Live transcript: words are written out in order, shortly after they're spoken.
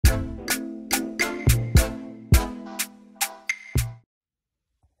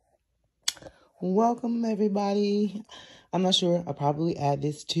Welcome everybody. I'm not sure. I'll probably add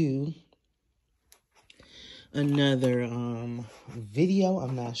this to another video.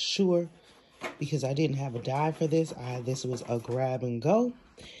 I'm not sure because I didn't have a dye for this. This was a grab and go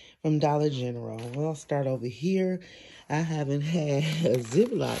from Dollar General. Well, I'll start over here. I haven't had a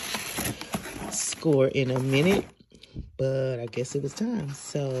Ziploc score in a minute, but I guess it was time.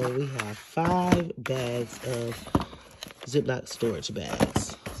 So we have 5 bags of Ziploc storage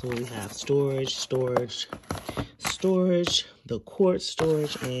bags. So we have storage, the quart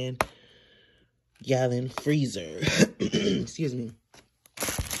storage, and gallon freezer. Excuse me.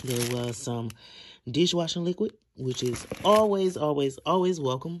 There was some dishwashing liquid, which is always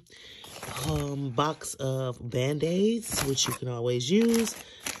welcome. Box of Band-Aids, which you can always use.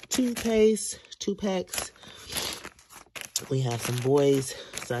 Toothpaste, 2 packs. We have some boys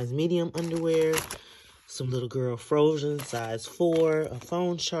size medium underwear. Some little girl Frozen size 4, a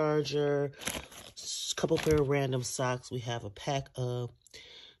phone charger, a couple pair of random socks. We have a pack of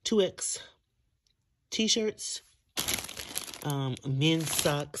 2X t-shirts, men's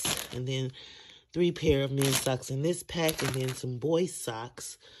socks, and then 3 pair of men's socks in this pack, and then some boys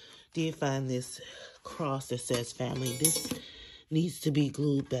socks. Did find this cross that says family. This needs to be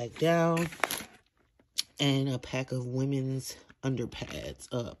glued back down, and a pack of women's underpads,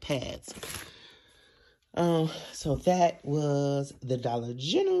 pads. So that was the Dollar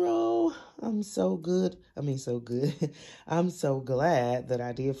General. I'm so glad that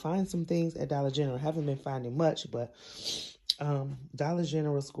I did find some things at Dollar General. I haven't been finding much, but Dollar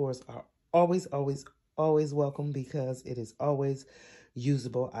General scores are always welcome because it is always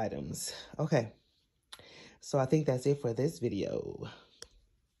usable items. Okay, so I think that's it for this video.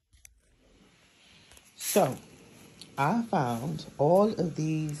 So I found all of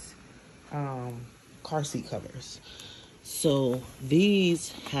these car seat covers. So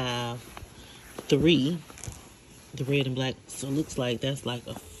these have 3, the red and black. So it looks like that's like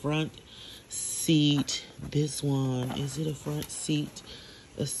a front seat. This one, is it a front seat?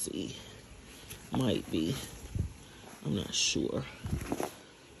 Let's see. Might be. I'm not sure.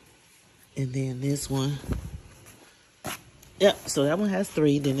 And then this one. Yep, so that one has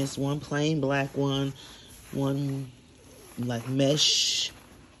 3. Then this one plain black one like mesh.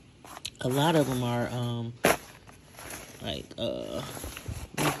 A lot of them are like what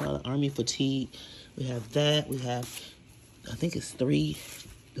do you call it? Army fatigue. We have that. We have, I think it's 3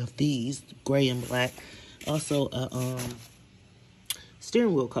 of these, gray and black. Also a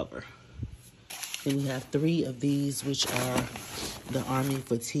steering wheel cover. Then we have 3 of these, which are the Army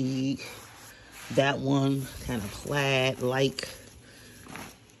fatigue. That one kind of plaid-like.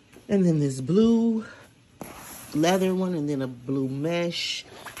 And then this blue leather one, and then a blue mesh.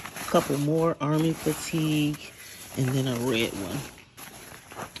 Couple more Army fatigue, and then a red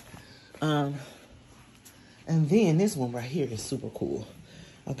one. And then this one right here is super cool.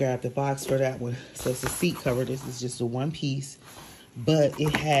 I grabbed the box for that one. So it's a seat cover. This is just a 1 piece, but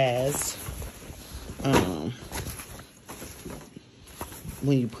it has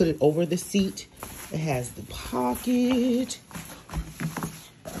when you put it over the seat, it has the pocket.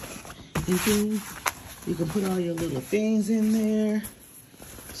 You can put all your little things in there.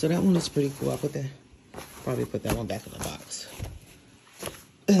 So that one is pretty cool. Probably put that one back in the box.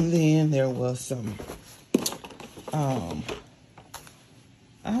 And then there was some, I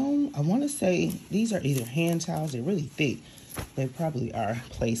want to say these are either hand towels. They're really thick. They probably are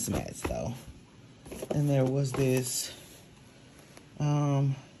placemats though. And there was this,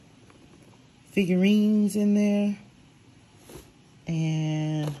 figurines in there.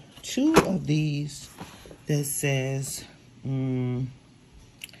 And 2 of these that says,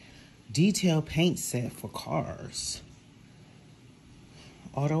 detail paint set for cars.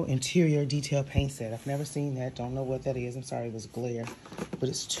 Auto interior detail paint set. I've never seen that. Don't know what that is. I'm sorry it was glare. But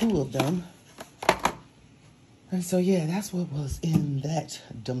it's 2 of them. And so, yeah, that's what was in that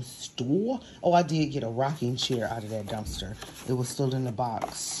dumpster. Oh, I did get a rocking chair out of that dumpster. It was still in the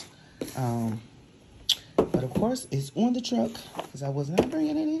box. But, of course, it's on the truck because I was not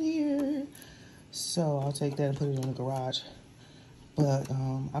bringing it in here. So, I'll take that and put it in the garage. But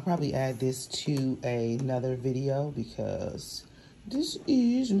I'll probably add this to another video because this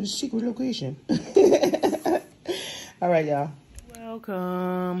is a secret location. All right, y'all.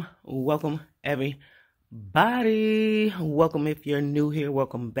 Welcome, everybody. Welcome if you're new here.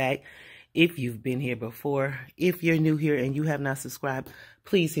 Welcome back if you've been here before. If you're new here and you have not subscribed,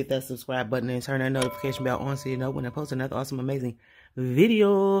 please hit that subscribe button and turn that notification bell on so you know when I post another awesome, amazing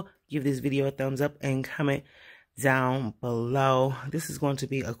video. Give this video a thumbs up and comment down below. This is going to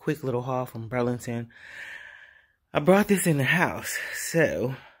be a quick little haul from Burlington. I brought this in the house,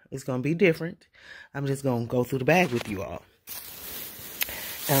 so It's going to be different. I'm just going to go through the bag with you all.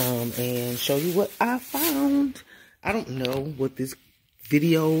 And show you what I found. I don't know what this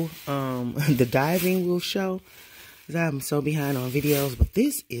video, the diving will show. Because I'm so behind on videos. But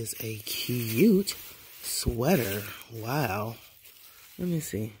this is a cute sweater. Wow. Let me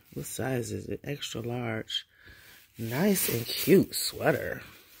see. What size is it? Extra large. Nice and cute sweater.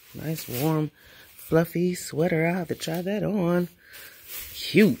 Nice, warm, fluffy sweater. I'll have to try that on.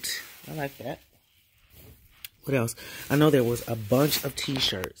 Cute. I like that. What else? I know there was a bunch of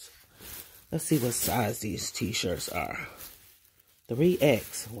t-shirts. Let's see what size these t-shirts are.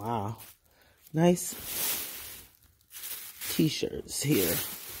 3X. Wow. Nice t-shirts here.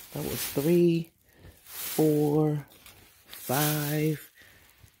 That was 3, 4, 5.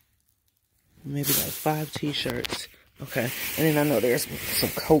 Maybe like 5 t-shirts. Okay. And then I know there's some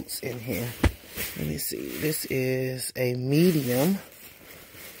coats in here. Let me see. This is a medium.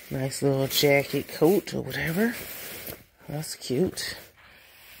 Nice little jacket coat or whatever. That's cute.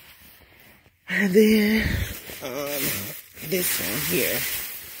 And then this one here.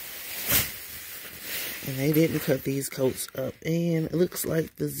 And they didn't cut these coats up. And it looks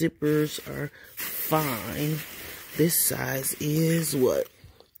like the zippers are fine. This size is what?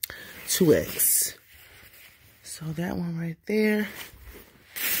 2X. So that one right there.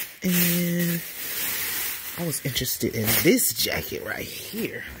 And I was interested in this jacket right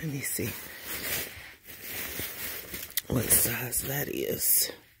here. Let me see what size that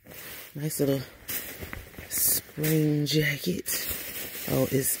is. Nice little spring jacket. Oh,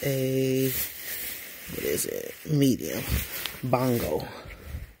 it's a, what is it? Medium. Bongo.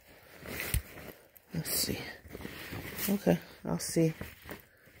 Let's see. Okay, I'll see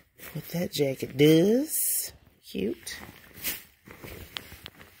what that jacket does. Cute.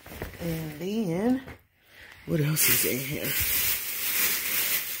 And then, what else is in here?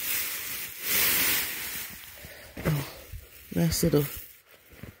 Oh, nice little,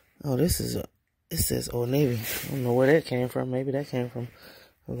 oh, this is a, it says Old Navy. I don't know where that came from. Maybe that came from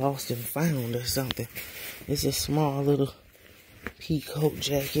Lost and Found or something. It's a small little pea coat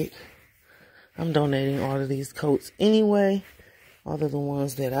jacket. I'm donating all of these coats anyway. All of the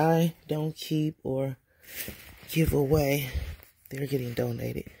ones that I don't keep or give away, they're getting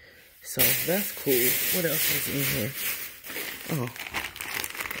donated. So that's cool. What else is in here? Oh,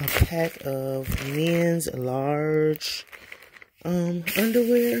 a pack of men's large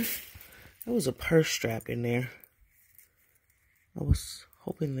underwear. There was a purse strap in there. I was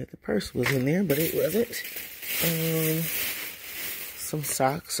hoping that the purse was in there, but it wasn't. Some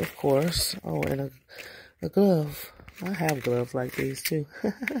socks, of course. Oh, and a glove. I have gloves like these too.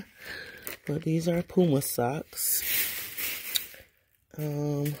 But these are Puma socks.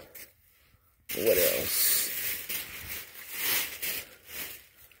 What else?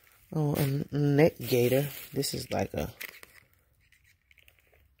 Oh, a neck gaiter. This is like a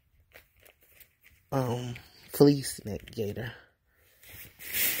fleece neck gaiter.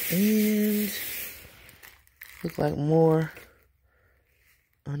 And look like more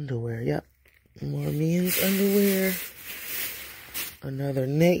underwear. Yep. More men's underwear. Another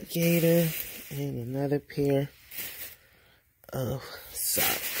neck gaiter. And another pair of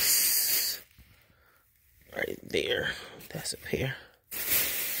socks. Right there. That's a pair.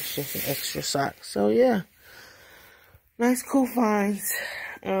 It's just an extra sock. So yeah. Nice cool finds.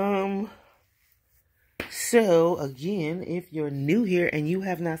 So again, if you're new here and you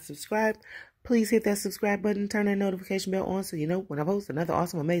have not subscribed, please hit that subscribe button, turn that notification bell on so you know when I post another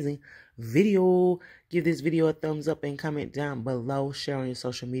awesome, amazing video. Give this video a thumbs up and comment down below. Share on your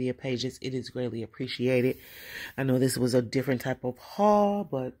social media pages. It is greatly appreciated. I know this was a different type of haul,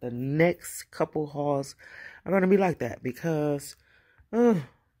 but the next couple hauls are going to be like that because I'm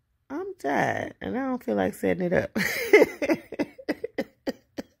tired and I don't feel like setting it up.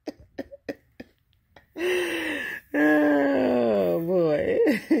 Oh, boy.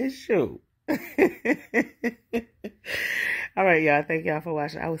 Shoot. All right, y'all. Thank y'all for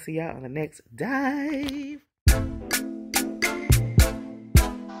watching. I will see y'all on the next dive.